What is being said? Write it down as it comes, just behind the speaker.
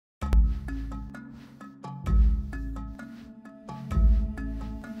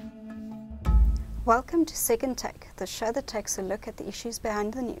Welcome to Second Take, the show that takes a look at the issues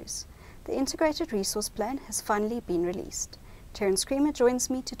behind the news. The Integrated Resource Plan has finally been released. Terence joins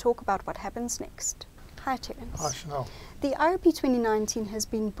me to talk about what happens next. Hi Terence. Hi Chanel. The IRP 2019 has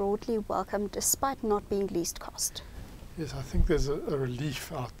been broadly welcomed despite not being least cost. Yes, I think there's a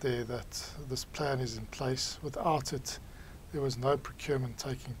relief out there that this plan is in place. Without it, there was no procurement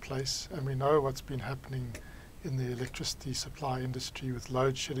taking place, and we know what's been happening in the electricity supply industry with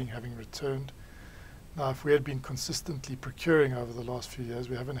load shedding having returned. Now, if we had been consistently procuring over the last few years,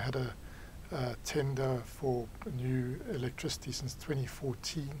 we haven't had a tender for new electricity since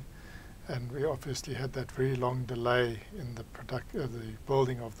 2014, and we obviously had that very long delay in the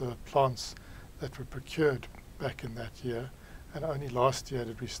building of the plants that were procured back in that year. And only last year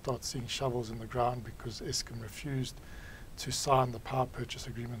did we start seeing shovels in the ground because Eskom refused to sign the power purchase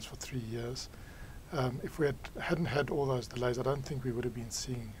agreements for 3 years. If we hadn't had all those delays, I don't think we would have been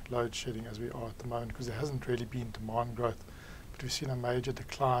seeing load shedding as we are at the moment, because there hasn't really been demand growth, but we've seen a major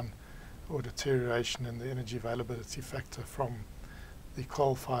decline or deterioration in the energy availability factor from the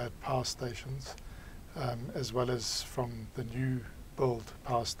coal-fired power stations, as well as from the new build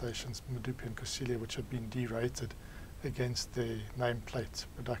power stations, Medupi and Kusile, which have been derated against their nameplate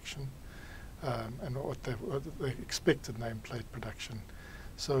production and what the expected nameplate production.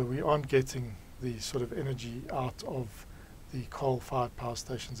 So we aren't getting the sort of energy out of the coal-fired power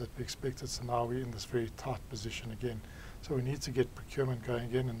stations that we expected, so now we're in this very tight position again. So we need to get procurement going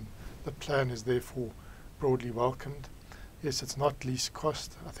again, and the plan is therefore broadly welcomed. Yes, it's not least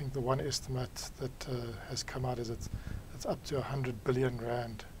cost. I think the one estimate that has come out is it's up to 100 billion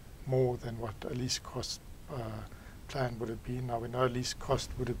rand more than what a least cost plan would have been. Now we know least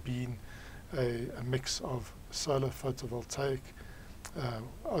cost would have been a mix of solar photovoltaic,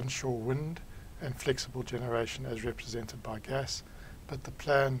 onshore wind, and flexible generation as represented by gas, but the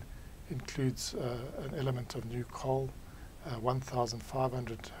plan includes an element of new coal,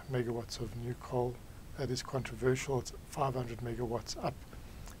 1,500 megawatts of new coal. That is controversial. It's 500 megawatts up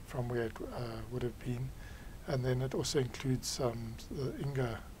from where it would have been, and then it also includes the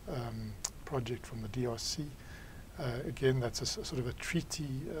Inga project from the DRC. Again, that's a sort of a treaty.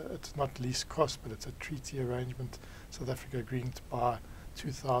 It's not least cost, but it's a treaty arrangement. South Africa agreeing to buy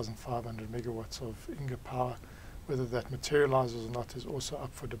 2,500 megawatts of Inga power. Whether that materializes or not is also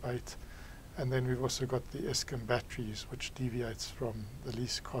up for debate. And then we've also got the Eskom batteries, which deviates from the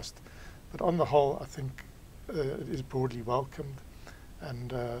least cost. But on the whole, I think it is broadly welcomed,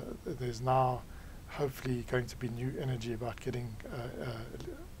 and there's now hopefully going to be new energy about getting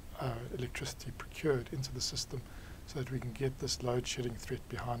electricity procured into the system so that we can get this load shedding threat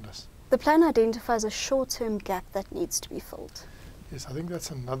behind us. The plan identifies a short-term gap that needs to be filled. Yes, I think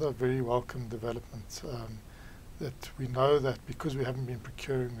that's another very welcome development, that we know that because we haven't been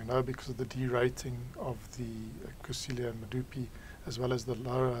procuring, we know because of the derating of the Kusile and Medupi, as well as the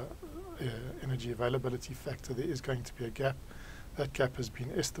lower energy availability factor, there is going to be a gap. That gap has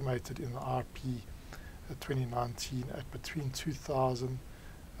been estimated in the IRP 2019 at between 2,000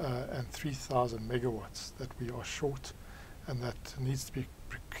 and 3,000 megawatts that we are short, and that needs to be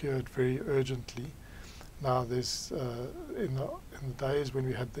procured very urgently. Now, there's in the days when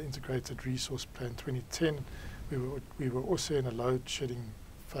we had the Integrated Resource Plan 2010, we were also in a load shedding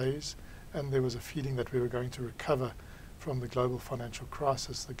phase, and there was a feeling that we were going to recover from the global financial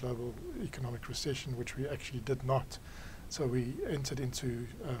crisis, the global economic recession, which we actually did not. So we entered into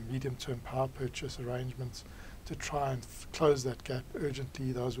medium-term power purchase arrangements to try and close that gap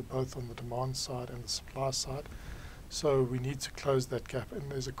urgently. Those were both on the demand side and the supply side. So we need to close that gap,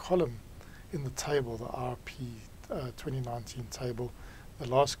 and there's a column in the table, the IRP 2019 table. The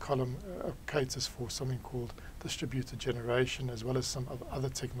last column caters for something called distributed generation, as well as some of other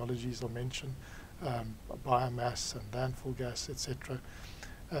technologies I'll mention, biomass and landfill gas, etc.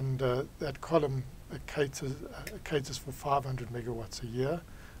 And that column caters for 500 megawatts a year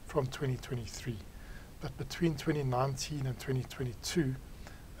from 2023. But between 2019 and 2022,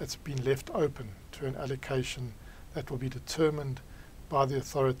 it's been left open to an allocation that will be determined by the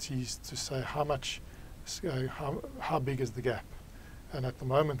authorities to say how big is the gap. And at the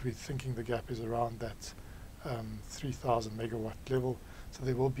moment we're thinking the gap is around that 3,000 megawatt level. So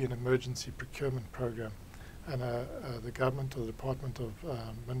there will be an emergency procurement program, and the government or the Department of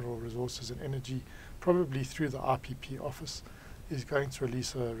Mineral Resources and Energy, probably through the IPP office, is going to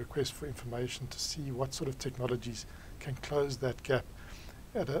release a request for information to see what sort of technologies can close that gap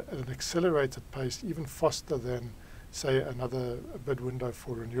at an accelerated pace, even faster than, say, another bid window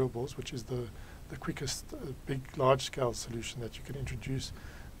for renewables, which is the quickest big large-scale solution that you can introduce.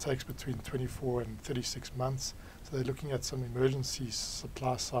 It takes between 24 and 36 months. So they're looking at some emergency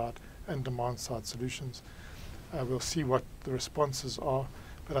supply side and demand-side solutions. We'll see what the responses are,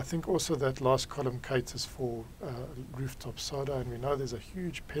 but I think also that last column caters for rooftop solar, and we know there's a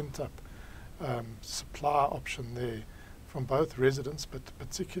huge pent-up supply option there from both residents, but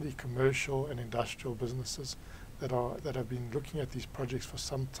particularly commercial and industrial businesses that have been looking at these projects for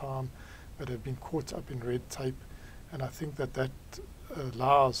some time, but have been caught up in red tape. And I think that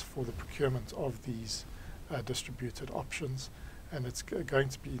allows for the procurement of these distributed options, and it's going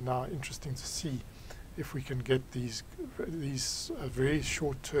to be now interesting to see if we can get these very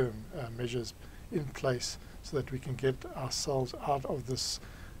short-term measures in place so that we can get ourselves out of this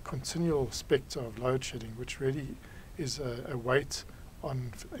continual spectre of load shedding, which really is a weight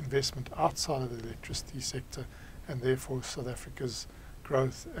on investment outside of the electricity sector, and therefore South Africa's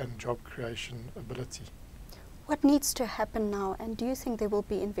growth and job creation ability. What needs to happen now, and do you think there will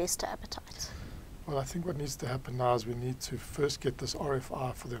be investor appetite? Well, I think what needs to happen now is we need to first get this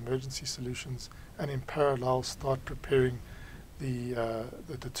RFI for the emergency solutions, and in parallel start preparing the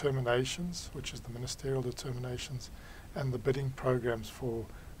determinations, which is the ministerial determinations, and the bidding programs for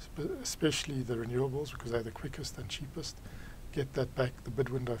especially the renewables, because they're the quickest and cheapest. Get that back, the bid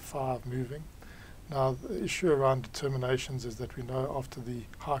window 5 moving. Now, the issue around determinations is that we know after the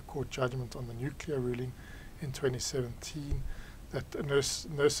High Court judgment on the nuclear ruling in 2017 that a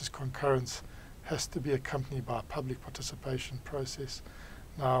nurse's concurrence has to be accompanied by a public participation process.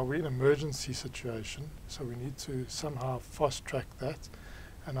 Now, we're in an emergency situation, so we need to somehow fast track that,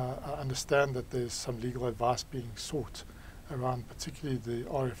 and I understand that there's some legal advice being sought around particularly the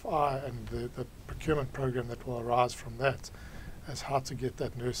RFI and the procurement program that will arise from that, as how to get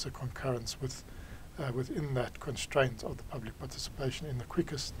that nurse concurrence within that constraint of the public participation in the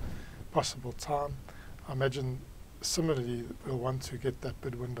quickest possible time. I imagine similarly we'll want to get that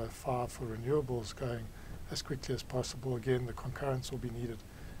bid window 5 for renewables going as quickly as possible. Again, the concurrence will be needed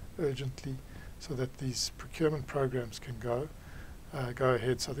urgently so that these procurement programs can go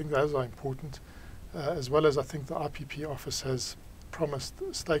ahead. So I think those are important, as well as I think the IPP office has promised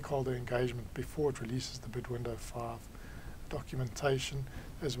stakeholder engagement before it releases the bid window 5 documentation,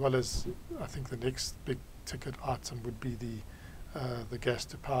 as well as I think the next big ticket item would be the gas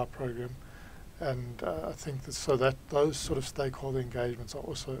to power program. And I think that those sort of stakeholder engagements are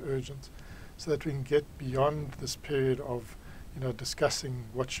also urgent, so that we can get beyond this period of discussing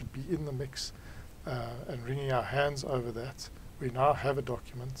what should be in the mix and wringing our hands over that. We now have a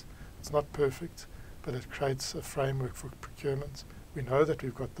document. It's not perfect, but it creates a framework for procurement. We know that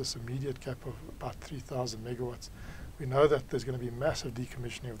we've got this immediate gap of about 3,000 megawatts. We know that there's going to be massive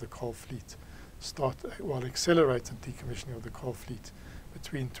decommissioning of the coal fleet, accelerated decommissioning of the coal fleet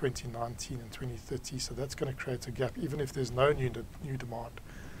between 2019 and 2030. So that's going to create a gap, even if there's no new demand.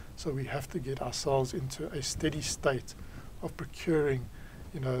 So we have to get ourselves into a steady state of procuring,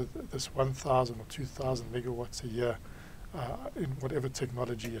 this 1,000 or 2,000 megawatts a year in whatever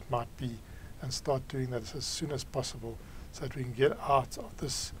technology it might be, and start doing that as soon as possible, so that we can get out of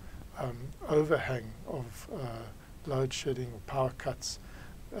this overhang of load shedding or power cuts,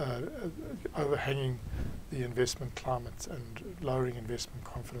 overhanging the investment climate and lowering investment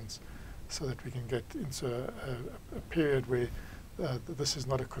confidence, so that we can get into a period where this is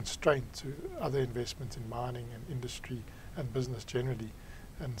not a constraint to other investment in mining and industry and business generally,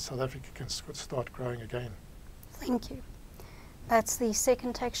 and South Africa can start growing again. Thank you. That's the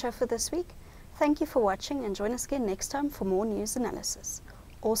Second Take Show for this week. Thank you for watching, and join us again next time for more news analysis.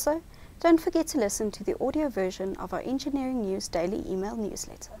 Also, don't forget to listen to the audio version of our Engineering News Daily email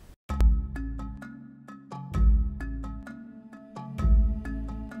newsletter.